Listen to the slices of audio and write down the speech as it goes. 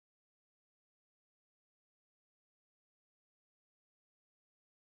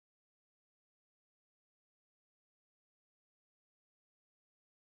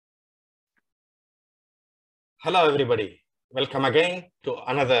Hello, everybody. Welcome again to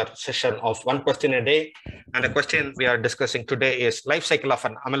another session of One Question a Day. And the question we are discussing today is life cycle of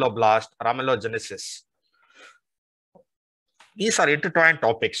an ameloblast or amelogenesis. These are intertwined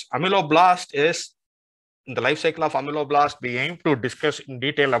topics. Ameloblast is, in the life cycle of ameloblast, we aim to discuss in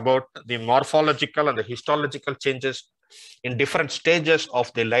detail about the morphological and the histological changes in different stages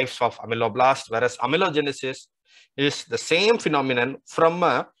of the lives of ameloblast, whereas amelogenesis is the same phenomenon from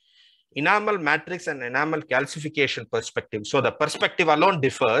a enamel matrix and enamel calcification perspective. So the perspective alone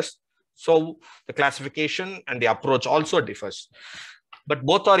differs. So the classification and the approach also differs. But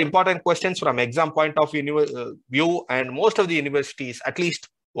both are important questions from exam point of view, and most of the universities, at least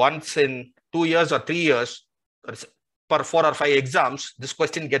once in 2 years or 3 years, per 4 or 5 exams, this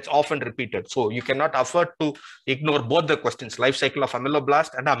question gets often repeated. So you cannot afford to ignore both the questions, life cycle of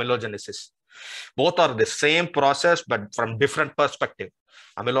ameloblast and amelogenesis. Both are the same process, but from different perspective.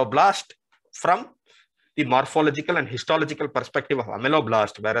 Ameloblast from the morphological and histological perspective of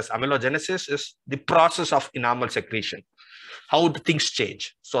ameloblast, whereas amelogenesis is the process of enamel secretion, how the things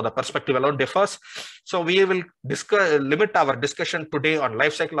change. So the perspective alone differs. So we will limit our discussion today on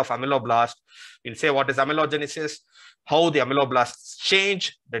life cycle of ameloblast. We'll say what is amelogenesis, how the ameloblasts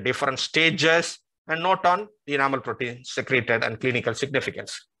change, the different stages, and note on the enamel protein secreted and clinical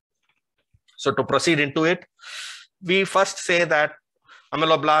significance. So to proceed into it, we first say that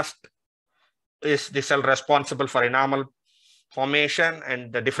ameloblast is the cell responsible for enamel formation,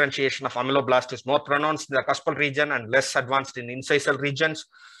 and the differentiation of ameloblast is more pronounced in the cuspal region and less advanced in incisal regions.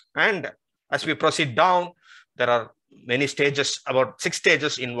 And as we proceed down, there are many stages, about 6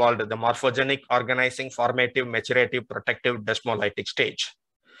 stages involved: the morphogenic, organizing, formative, maturative, protective, desmolytic stage.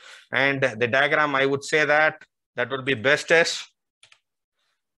 And the diagram, I would say that would be best as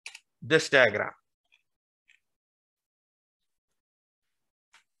this diagram.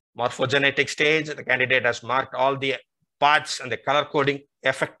 Morphogenetic stage, the candidate has marked all the parts and the color coding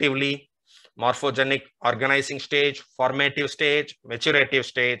effectively. Morphogenic, organizing stage, formative stage, maturative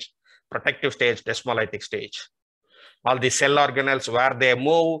stage, protective stage, desmolytic stage. All the cell organelles, where they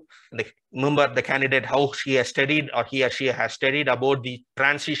move. Remember the candidate, how she has studied, or he or she has studied about the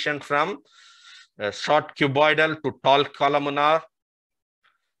transition from short cuboidal to tall columnar,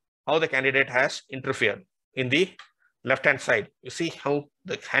 how the candidate has interfered in the left-hand side. You see how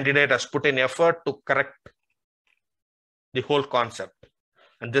the candidate has put in effort to correct the whole concept.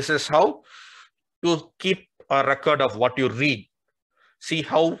 And this is how you keep a record of what you read. See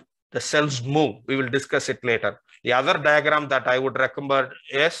how the cells move. We will discuss it later. The other diagram that I would recommend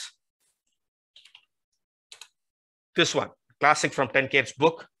is this one, classic from 10K's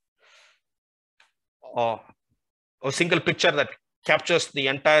book. A single picture that captures the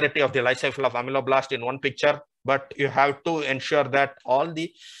entirety of the life cycle of ameloblast in one picture, but you have to ensure that all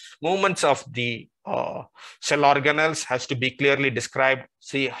the movements of the cell organelles has to be clearly described.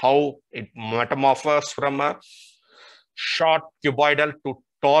 See how it metamorphoses from a short cuboidal to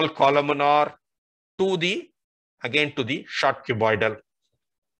tall columnar to the short cuboidal.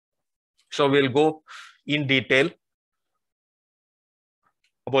 So we'll go in detail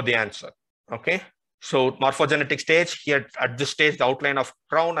about the answer. Okay. So morphogenetic stage, here at this stage, the outline of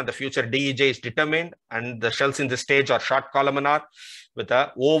crown and the future DEJ is determined, and the cells in this stage are short columnar with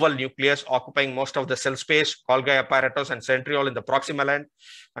a oval nucleus occupying most of the cell space, Golgi apparatus and centriole in the proximal end,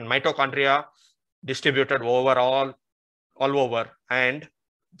 and mitochondria distributed all over. And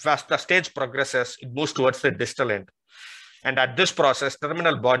as the stage progresses, it moves towards the distal end. And at this process,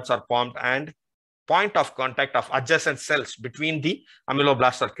 terminal bonds are formed and point of contact of adjacent cells between the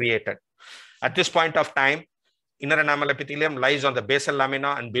ameloblasts are created. At this point of time, inner enamel epithelium lies on the basal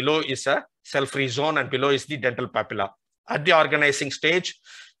lamina, and below is a cell-free zone, and below is the dental papilla. At the organizing stage,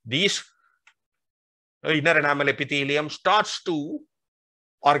 these inner enamel epithelium starts to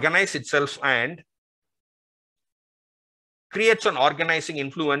organize itself and creates an organizing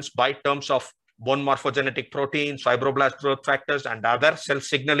influence by terms of bone morphogenetic proteins, fibroblast growth factors, and other cell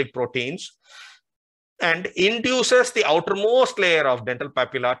signaling proteins, and induces the outermost layer of dental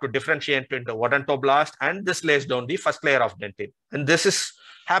papilla to differentiate into odontoblast, and this lays down the first layer of dentin. And this is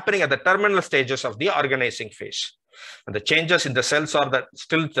happening at the terminal stages of the organizing phase. And the changes in the cells are that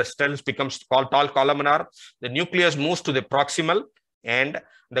still the cells becomes called tall columnar. The nucleus moves to the proximal, and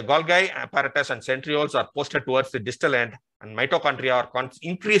the Golgi apparatus and centrioles are posted towards the distal end, and mitochondria are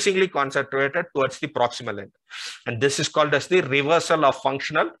increasingly concentrated towards the proximal end. And this is called as the reversal of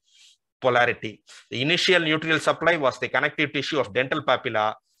functional polarity. The initial nutrial supply was the connective tissue of dental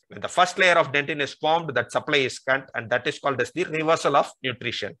papilla. When the first layer of dentin is formed, that supply is cut, and that is called as the reversal of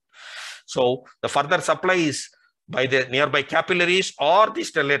nutrition. So the further supply is by the nearby capillaries or the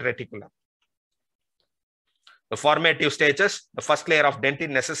stellate reticulum. The formative stages, the first layer of dentin,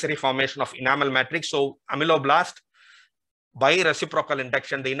 necessary formation of enamel matrix. So ameloblast, by reciprocal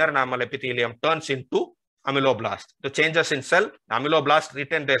induction, the inner enamel epithelium turns into ameloblast. The changes in cell, ameloblast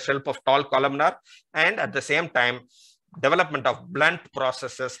retain their shelf of tall columnar, and at the same time, development of blunt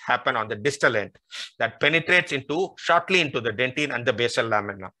processes happen on the distal end that penetrates shortly into the dentin and the basal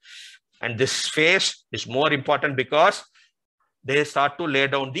lamina. And this phase is more important because they start to lay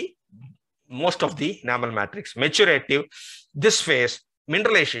down most of the enamel matrix. Maturative, this phase,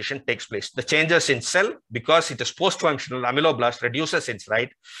 mineralization takes place. The changes in cell, because it is post-functional, ameloblast reduces its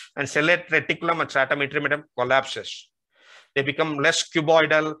height, and cellate reticulum and stratum intermedium collapses. They become less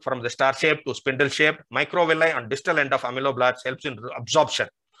cuboidal from the star shape to spindle shape. Microvilli on distal end of ameloblast helps in absorption.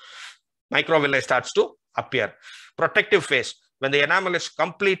 Microvilli starts to appear. Protective phase, when the enamel is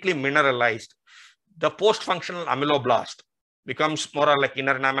completely mineralized, the post-functional ameloblast becomes more like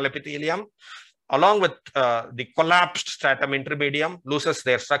inner enamel epithelium, along with the collapsed stratum intermedium loses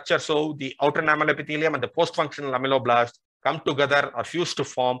their structure. So the outer enamel epithelium and the post-functional ameloblast come together or fuse to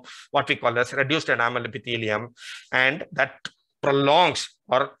form what we call as reduced enamel epithelium, and that prolongs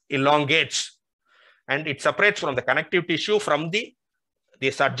or elongates, and it separates from the connective tissue from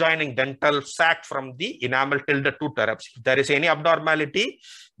this adjoining dental sac from the enamel till the two terps. If there is any abnormality,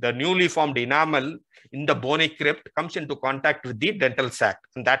 the newly formed enamel in the bony crypt comes into contact with the dental sac,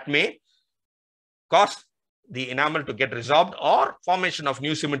 and that may cause the enamel to get resorbed or formation of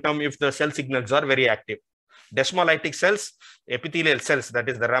new cementum if the cell signals are very active. Desmolytic cells, epithelial cells, that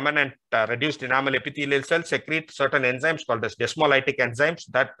is the remnant reduced enamel epithelial cells, secrete certain enzymes called as desmolytic enzymes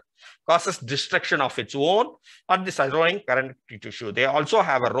that causes destruction of its own or the surrounding connective tissue. They also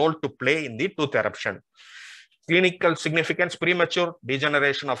have a role to play in the tooth eruption. Clinical significance, premature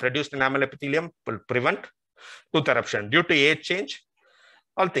degeneration of reduced enamel epithelium will prevent tooth eruption due to age change,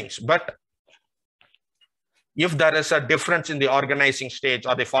 all things. But if there is a difference in the organizing stage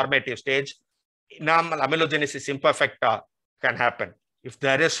or the formative stage, enamel amelogenesis imperfecta can happen. If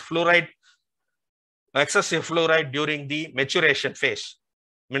there is fluoride, excessive fluoride during the maturation phase,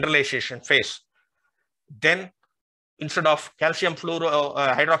 mineralization phase, then instead of calcium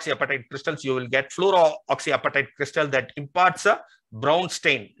hydroxyapatite crystals, you will get fluoroxyapatite crystal that imparts a brown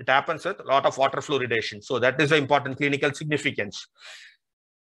stain. It happens with a lot of water fluoridation. So that is the important clinical significance.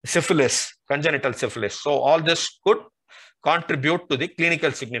 Syphilis, congenital syphilis. So all this could contribute to the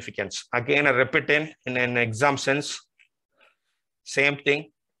clinical significance. Again, I repeat in an exam sense, same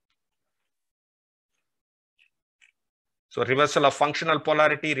thing. So reversal of functional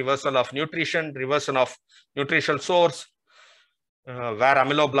polarity, reversal of nutrition, reversal of nutritional source, where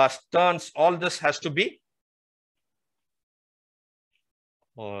ameloblast turns, all this has to be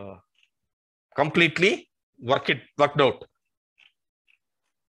completely worked out.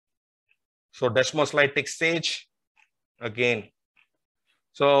 So desmolytic stage, again.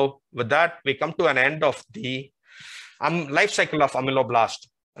 So with that, we come to an end of the life cycle of ameloblast,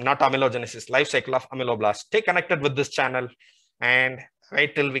 not amelogenesis, life cycle of ameloblast. Stay connected with this channel and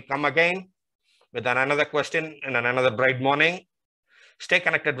wait till we come again with another question and another bright morning. Stay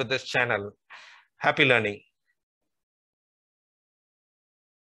connected with this channel. Happy learning.